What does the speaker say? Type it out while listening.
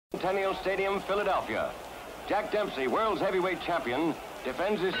Centennial Stadium, Philadelphia. Jack Dempsey, world's heavyweight champion,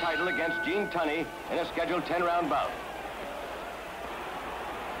 defends his title against Gene Tunney in a scheduled 10-round bout.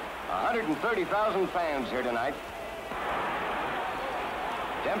 130,000 fans here tonight.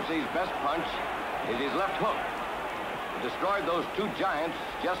 Dempsey's best punch is his left hook. It destroyed those two giants,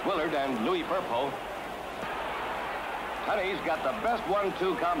 Jess Willard and Louis Burpo. Tunney's got the best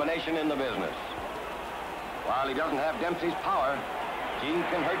 1-2 combination in the business. While he doesn't have Dempsey's power, Gene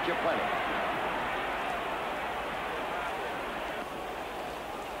can hurt you plenty.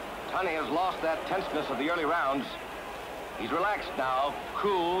 Tunney has lost that tenseness of the early rounds. He's relaxed now,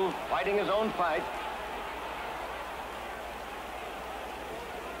 cool, fighting his own fight.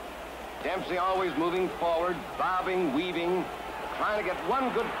 Dempsey always moving forward, bobbing, weaving, trying to get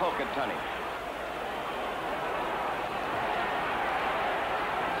one good poke at Tunney.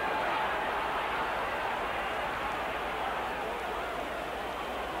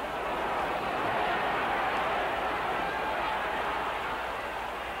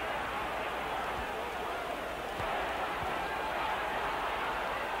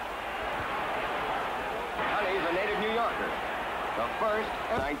 Tunney's a native New Yorker. The first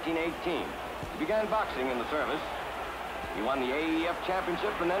in 1918. He began boxing in the service. He won the AEF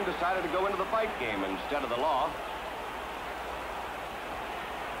championship and then decided to go into the fight game instead of the law.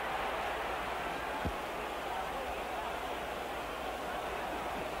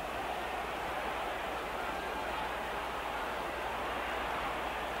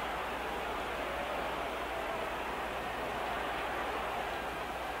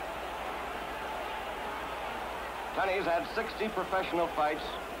 Tunney's had 60 professional fights,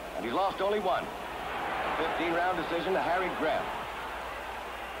 and he's lost only one. A 15-round decision to Harry Grant.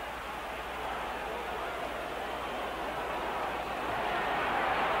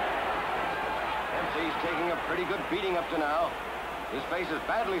 Dempsey's taking a pretty good beating up to now. His face is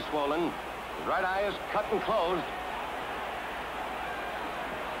badly swollen. His right eye is cut and closed.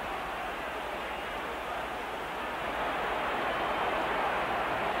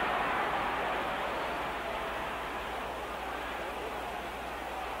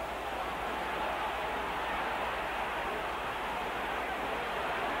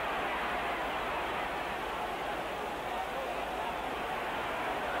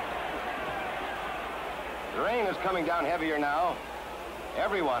 The rain is coming down heavier now.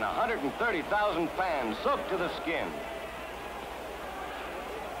 Everyone, 130,000 fans, soaked to the skin.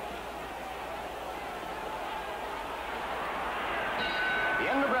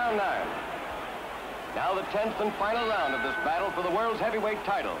 The end of round 9. Now the 10th and final round of this battle for the world's heavyweight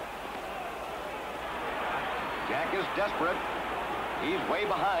title. Jack is desperate. He's way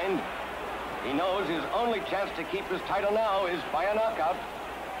behind. He knows his only chance to keep his title now is by a knockout.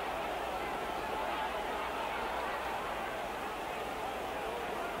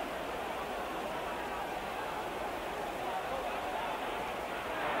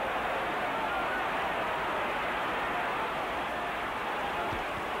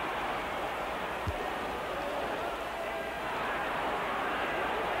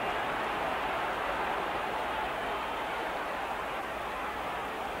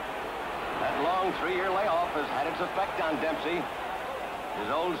 That long 3-year layoff has had its effect on Dempsey. His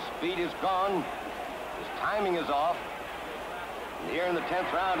old speed is gone. His timing is off. And here in the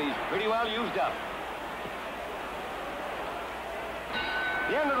 10th round, he's pretty well used up.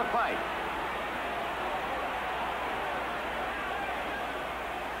 The end of the fight.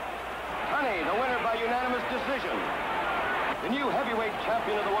 Tunney, the winner by unanimous decision. The new heavyweight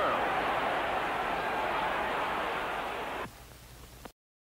champion of the world.